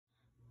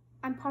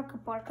I'm Parker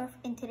Barker,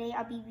 and today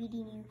I'll be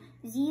reading you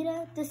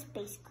Zita, the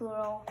Space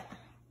Girl.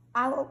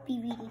 I will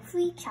be reading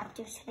 3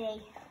 chapters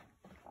today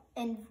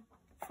and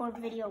for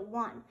video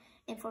 1.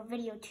 And for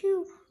video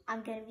 2,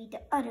 I'm going to read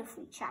the other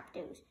 3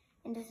 chapters.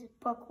 And this is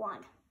book 1.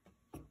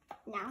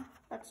 Now,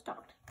 let's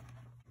start.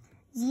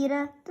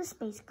 Zita, the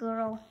Space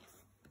Girl.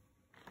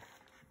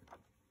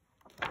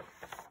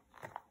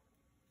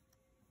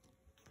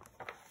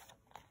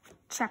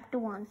 Chapter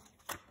 1.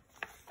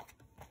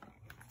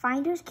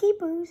 Finders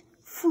keepers.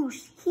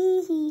 Foosh,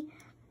 hee hee,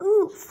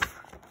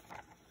 oof.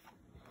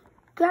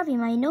 Grabbing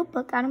my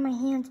notebook out of my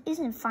hands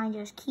isn't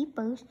finders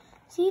keepers.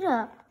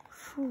 Zita,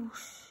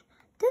 foosh.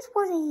 This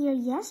wasn't here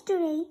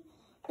yesterday.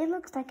 It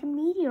looks like a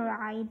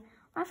meteorite.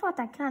 I thought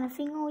that kind of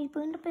thing always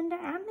burned up in the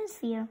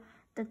atmosphere.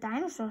 The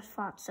dinosaurs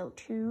thought so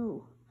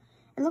too.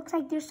 It looks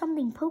like there's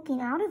something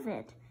poking out of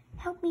it.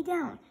 Help me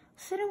down.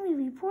 Shouldn't we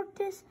report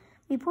this?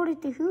 Report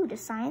it to who? The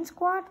science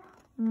squad?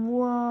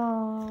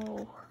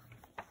 Whoa.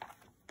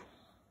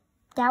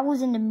 That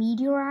was in the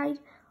meteorite?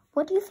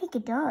 What do you think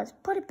it does?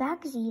 Put it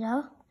back,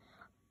 Zita.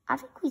 I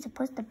think we should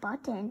push the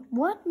button.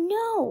 What?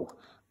 No!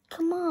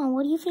 Come on,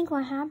 what do you think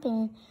will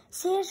happen?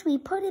 Seriously,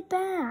 put it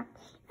back.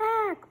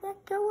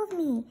 Let go of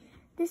me.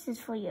 This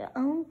is for your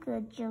own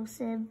good,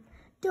 Joseph.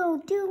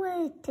 Don't do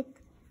it. Tick.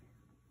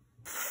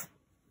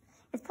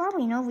 It's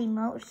probably no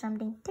remote or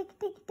something. Tick,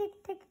 tick,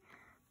 tick, tick.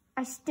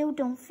 I still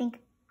don't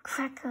think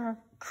cracker.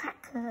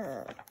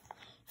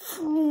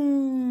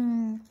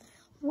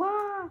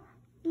 Wow.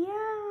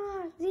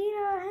 Yeah,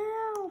 Zita,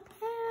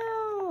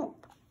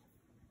 help.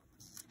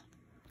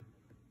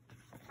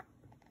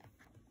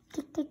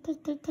 Tick, tick,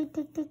 tick, tick, tick,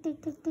 tick, tick,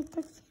 tick, tick, tick,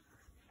 tick.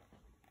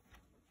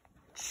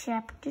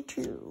 Chapter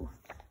 2.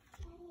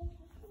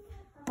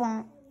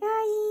 Bump.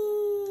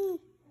 Yay!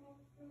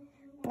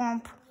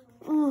 Bump.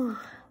 Ooh,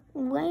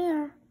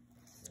 where?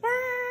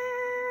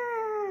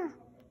 Ah!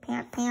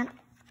 Pant.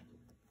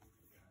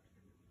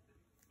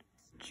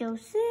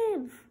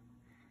 Joseph.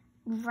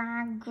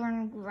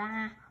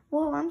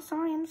 Whoa, I'm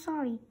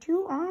sorry.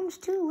 2 arms,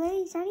 2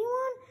 legs,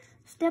 anyone?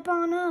 Step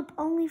on up,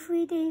 only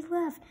 3 days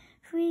left.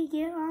 3,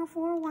 get off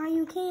or while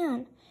you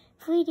can.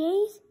 3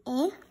 days?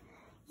 Eh?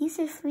 You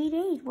said 3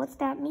 days, what's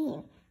that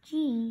mean?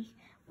 Geez,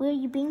 where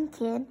you been,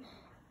 kid?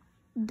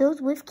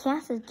 Those with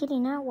cats is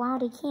getting out while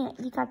they can't.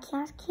 You got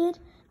cats, kid?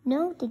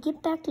 No, to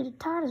get back to the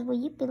TARDIS where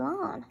you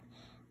belong.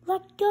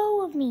 Let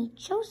go of me,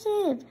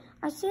 Joseph.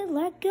 I said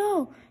let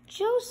go.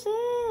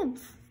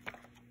 Joseph.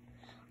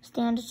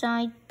 Stand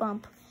aside,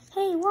 bump.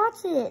 Hey,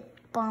 what's it?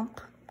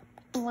 Bump.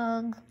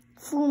 Plug.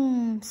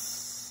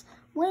 Fooms.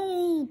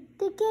 Wait,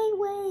 the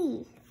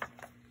gateway.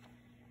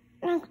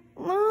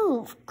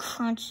 Move.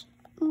 Crunch.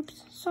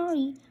 Oops,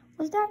 sorry.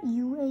 Was that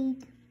you,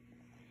 Egg?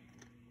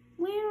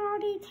 Where are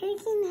they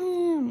taking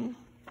him?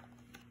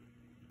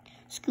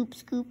 Scoop.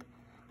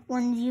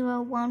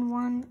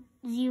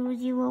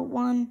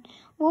 1011001.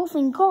 Wolf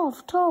and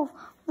Golf 12.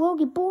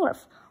 Rogie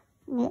Borf.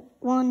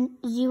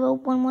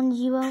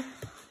 10110.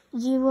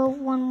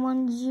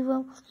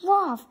 0110.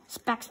 Rough.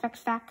 Spack.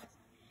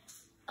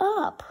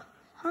 Up.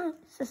 Huh?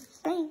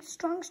 Sustain.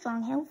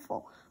 Strong.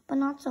 Helpful. But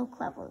not so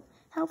clever.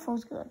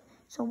 Helpful's good.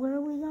 So where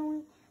are we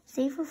going?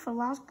 Safer for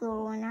Lost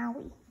Girl or an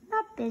alley.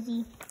 Not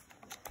busy.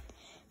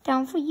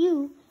 Down for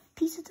you.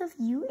 Pieces of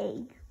you,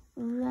 Egg.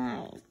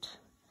 Right.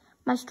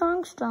 My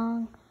strong.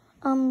 Strong.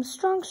 I'm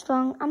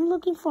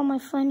looking for my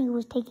friend who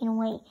was taken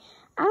away.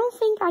 I don't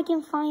think I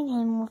can find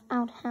him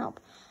without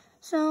help.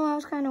 So I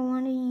was kind of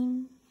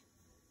wondering.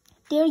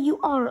 There you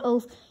are,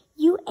 Oaf.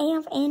 You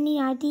have any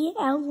idea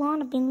how long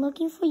I've been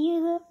looking for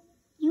you,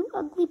 you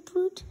ugly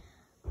brute?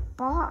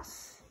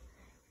 Boss,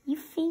 you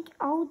think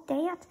all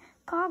that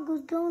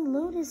cargo's going to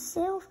load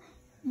itself?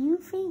 You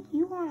think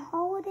you on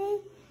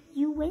holiday?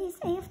 You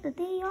waste half the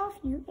day off,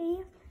 you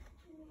get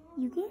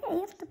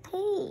half the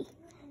pay.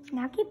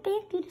 Now get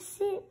back to the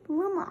sit,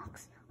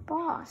 Lummox.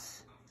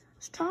 Boss,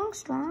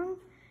 strong.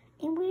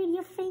 And where do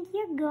you think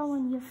you're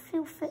going, you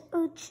filthy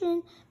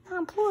urchin? My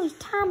employee's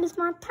time is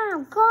my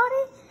time, got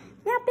it?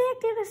 Now back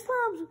to the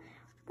slums.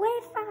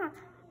 Wait,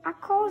 I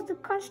caused the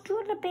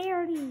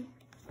constructability.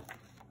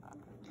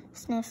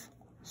 Sniff,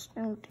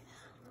 snoot.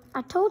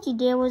 I told you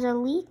there was a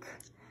leak.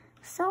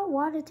 Salt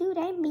water too,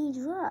 that means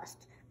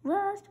rust.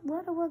 Rust?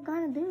 What are we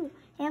gonna do?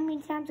 How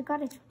many times I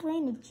gotta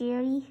explain it,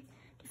 Jerry?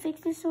 To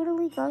fix this sort of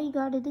leak, all you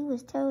gotta do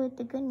is tell it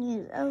the good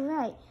news.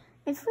 Alright.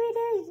 In 3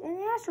 days,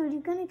 an asteroid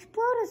is gonna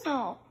explode us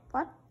all.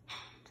 What?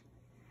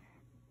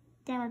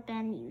 That was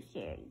bad news,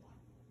 Jerry.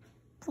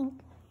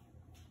 Think.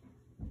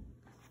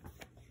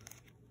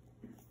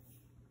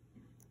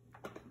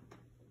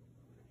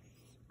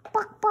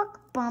 Buck,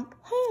 bump.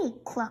 Hey,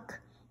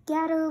 cluck.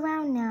 Gather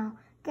around now.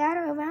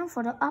 Gather around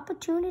for the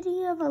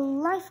opportunity of a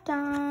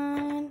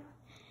lifetime.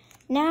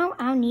 Now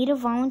I'll need a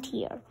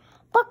volunteer.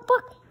 Buck.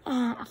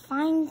 A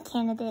fine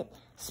candidate.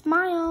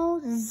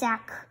 Smile,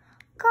 Zack.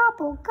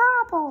 Gobble,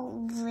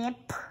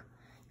 zip.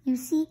 You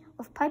see,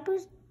 with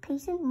Piper's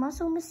patient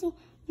muscle missing,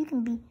 you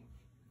can be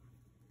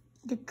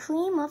the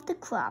cream of the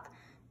crop.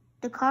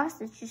 The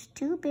cost is just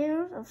 2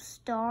 barrels of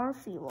star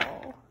fuel.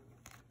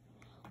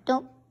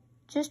 Don't,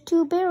 just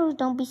 2 barrels,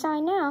 don't be shy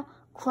now.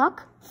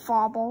 Cluck,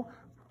 fobble,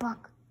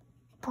 buck,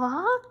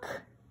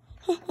 buck.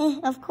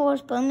 Of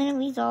course, permanent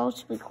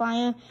results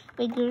require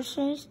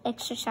rigorous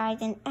exercise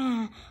and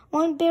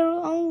 1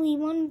 barrel only,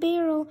 1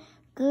 barrel.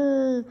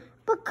 Good.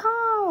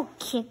 Bacow,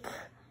 kick.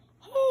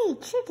 Hey,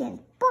 chicken,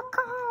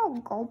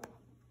 bacow, gulp.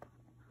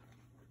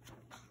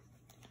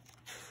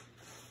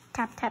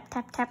 Tap, tap,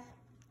 tap, tap.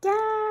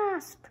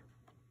 Gasp.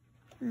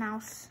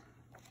 Mouse.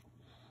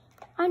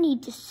 I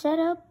need you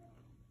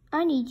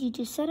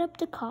to set up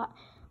the cot.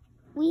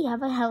 We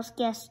have a house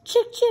guest.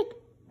 Chick, chick.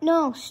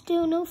 No,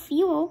 still no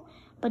fuel.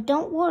 But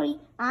don't worry,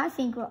 I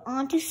think we're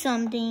on to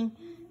something.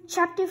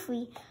 Chapter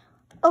 3.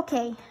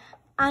 Okay,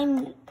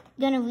 I'm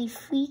gonna read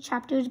 3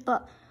 chapters,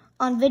 but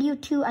on video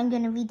 2, I'm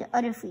gonna read the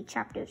other 3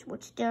 chapters,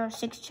 which there are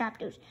 6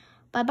 chapters.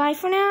 Bye-bye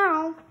for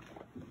now.